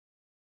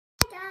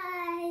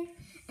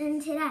And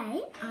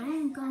today I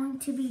am going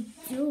to be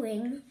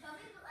doing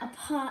a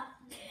part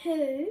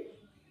 2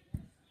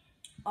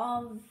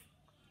 of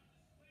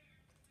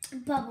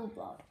Bubble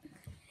Block.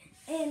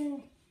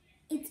 And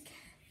it's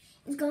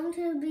going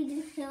to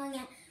be filling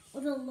it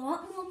with a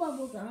lot more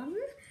bubble gum.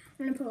 I'm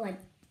going to put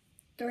like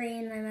 3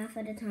 in my mouth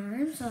at a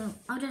time. So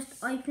I'll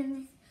just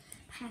open this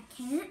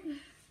packet.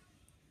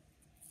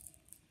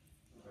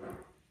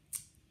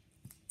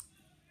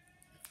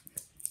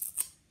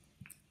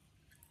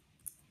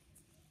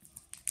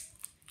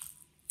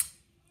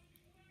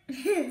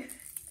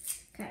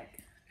 Okay.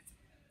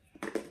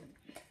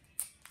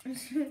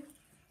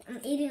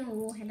 I'm eating a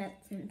warhead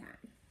at the same time.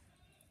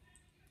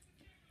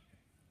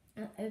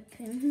 I'll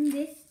open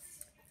this.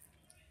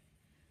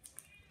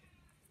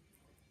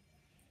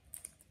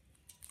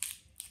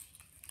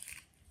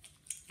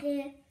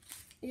 Here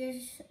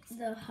is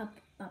the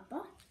Hubba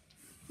Bubba.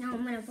 Now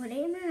I'm going to put it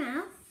in my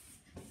mouth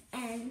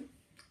and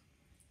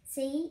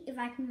see if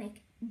I can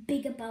make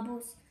bigger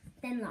bubbles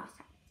than last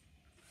time.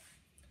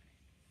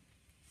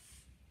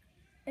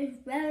 It's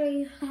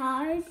very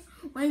hard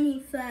when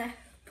you first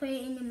put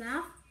it in your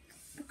mouth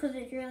because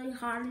it's really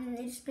hard and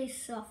it's pretty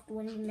soft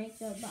when you make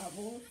the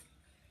bubbles.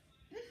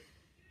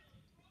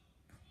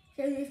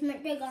 So this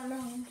might take a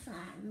long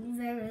time,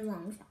 very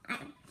long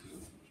time.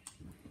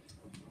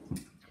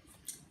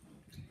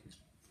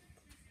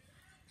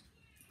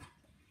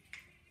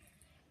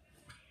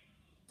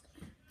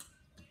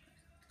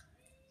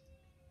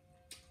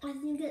 I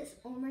think it's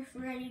almost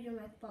ready to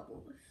make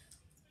bubbles.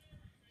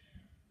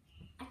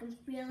 I can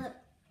feel it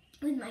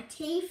with my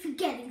teeth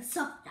getting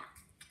softer.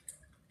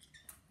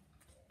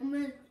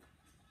 I'm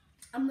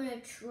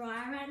gonna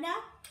try right now,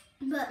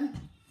 but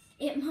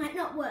it might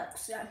not work,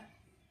 so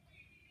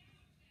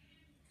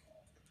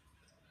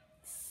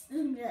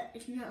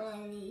it's not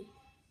really.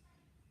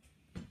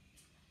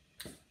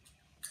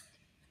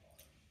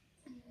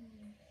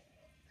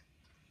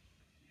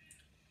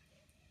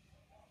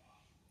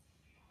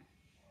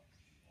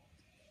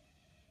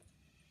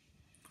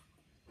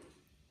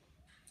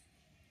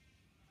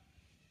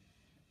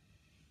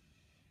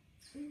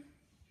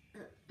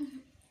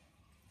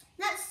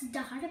 That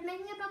started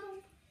making a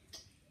bubble,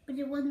 but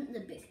it wasn't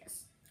the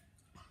biggest.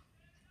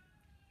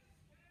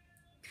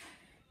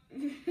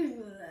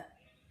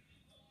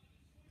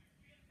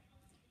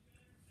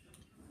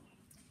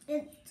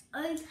 It's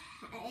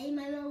okay,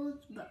 my bubbles,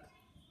 but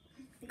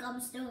the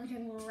gum's still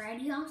getting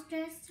ready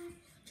after this time,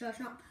 so it's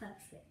not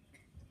perfect.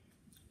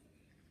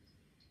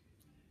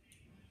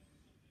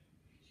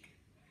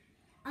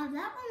 That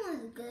one was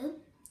good,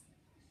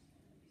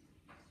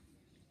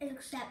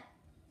 except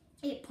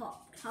it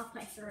popped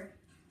halfway through.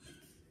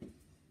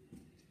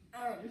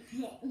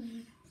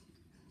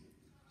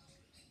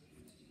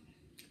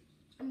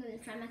 I'm going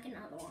to try and make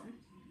another one.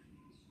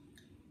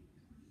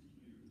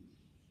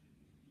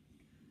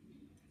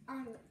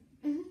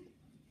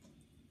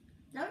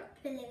 That was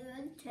pretty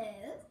good too.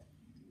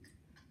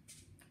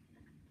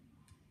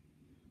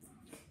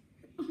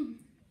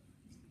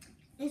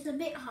 It's a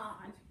bit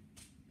hard.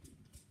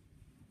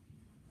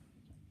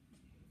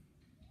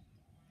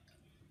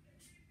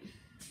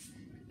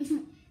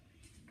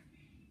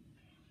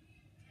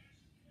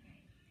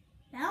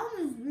 That one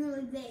was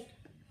really big,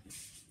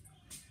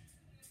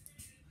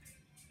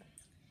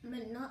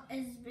 but not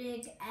as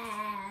big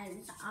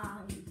as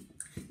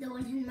the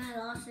one in my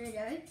last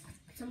video.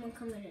 Someone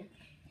commented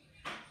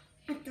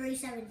at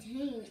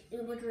 317,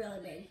 it was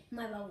really big.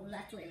 My bubble was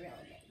actually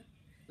really big.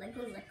 Like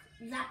it was like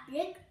that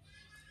big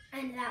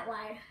and that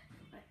wide,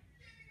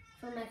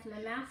 from like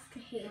my mouth to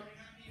here.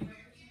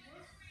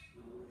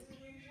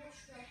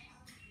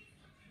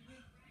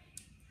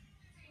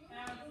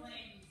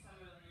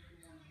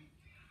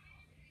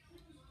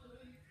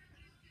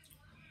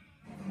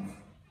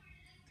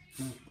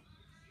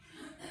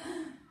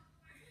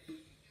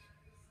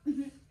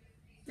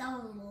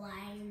 That was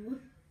lame.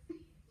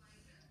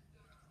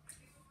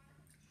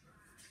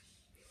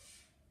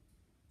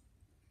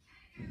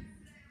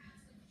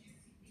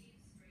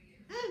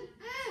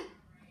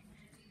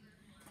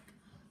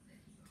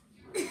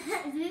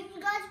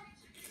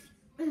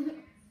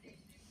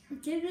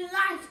 Did you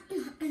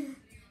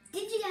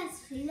guys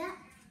see that?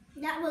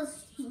 That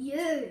was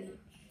huge.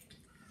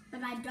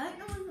 But I don't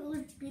know if it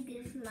was big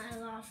as my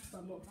last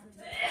bubble.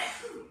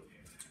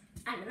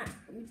 I don't know.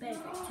 You better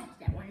go check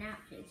that one out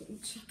so you can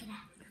check it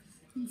out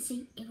and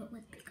see if it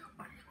was bigger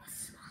or it was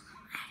smaller.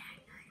 I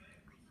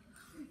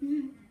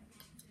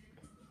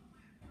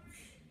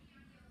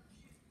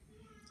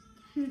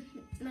don't know.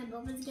 My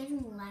bubble's getting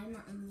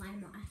limer and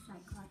limer as I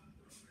go.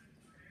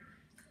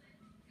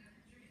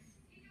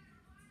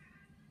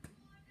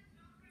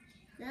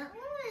 That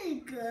one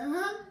is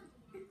good.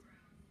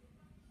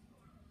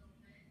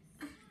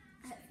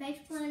 I face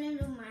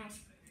planted on my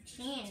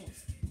chin.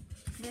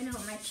 You know,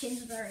 my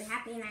chin's very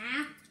happy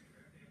now.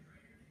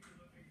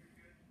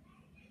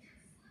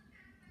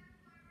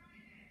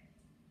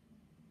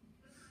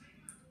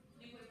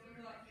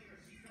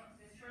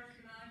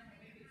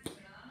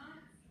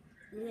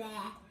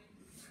 Yeah.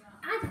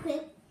 I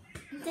quit.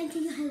 Thank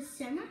you guys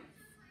so much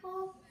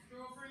for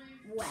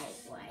Wait.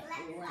 I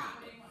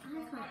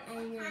can't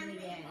end the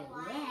video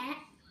yet.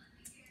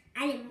 I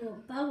need more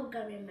bubble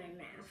gum in my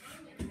mouth.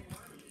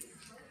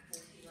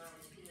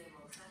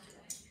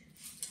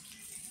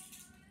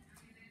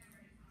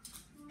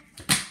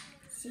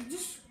 See,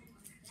 just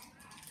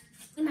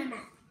in my mouth.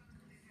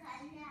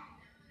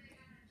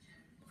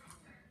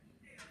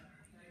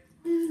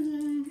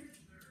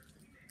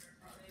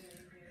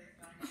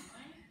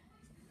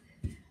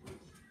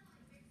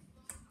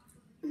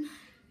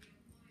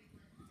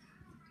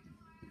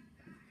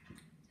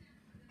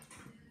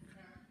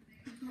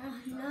 Oh,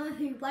 no,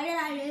 why did I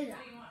do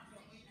that?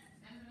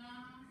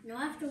 Now I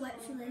have to wait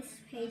for this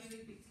paste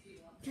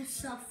to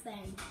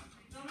soften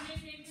so I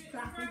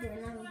can do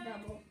another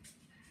bubble.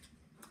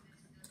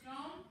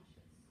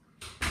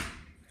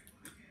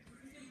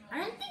 I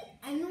don't think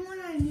anyone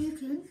on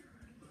YouTube,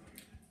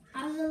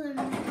 other than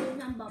me, doing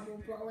some bubble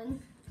blowing.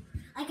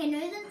 Like I know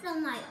there's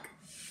some like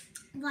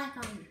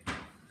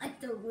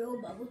the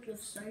real bubbles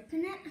with soap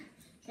in it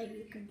that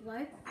you can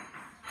blow.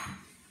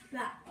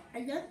 But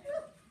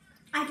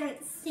I don't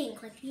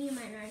think, like you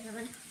might know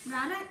someone, but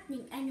I don't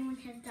think anyone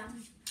has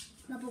done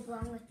bubble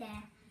blowing with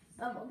their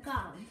bubble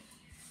gum.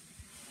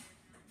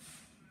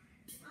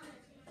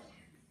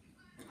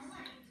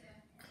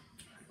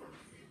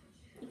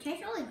 It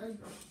tastes really good.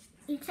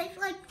 It tastes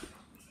like,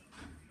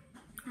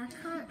 I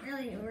can't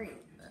really read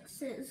this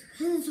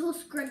because it's all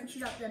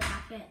scrunched up the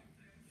packet.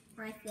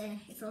 Right there,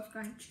 it's all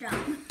scrunched up.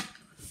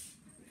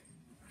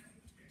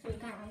 So you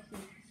can't really see.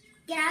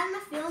 Get out of my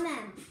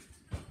filming.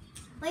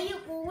 Why you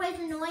always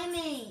annoy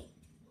me?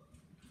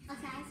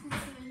 Okay, I'm going to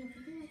video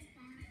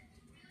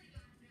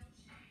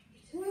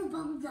about. Ooh,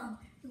 bubble gum.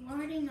 You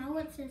already know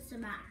what it's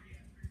about.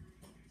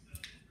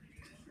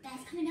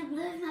 Guys, coming up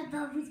with my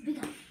bubbles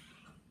bigger.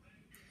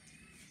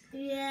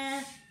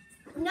 Yeah.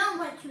 No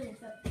one should have.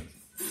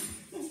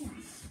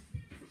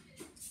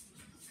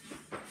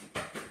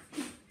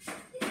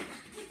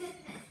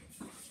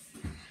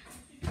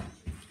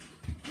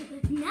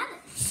 Now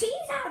that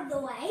she's out of the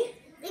way,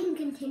 we can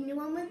continue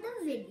on with the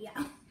video.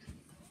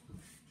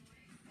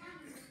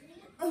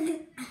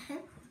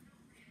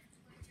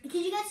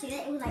 Did you guys see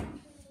that? It was like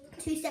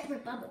two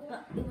separate bubbles,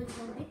 but it was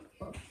one big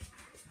bubble.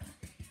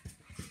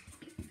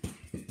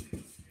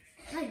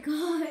 My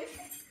God.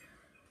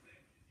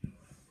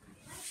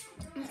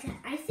 Okay,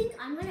 I think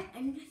I'm going to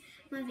end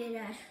my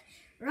video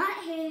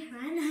right here,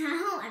 right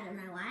now. I don't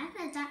know why I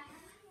said that.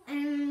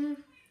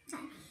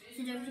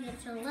 So don't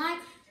forget to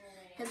like,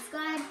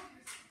 subscribe,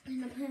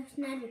 and post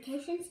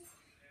notifications,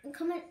 and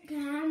comment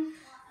down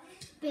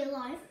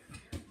below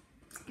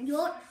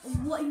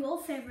what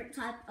your favourite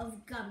type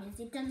of gum is.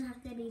 It doesn't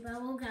have to be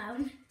bubble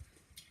gum.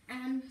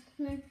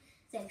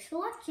 Thanks for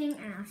watching,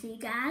 and I'll see you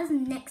guys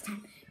next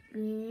time.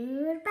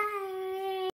 Goodbye.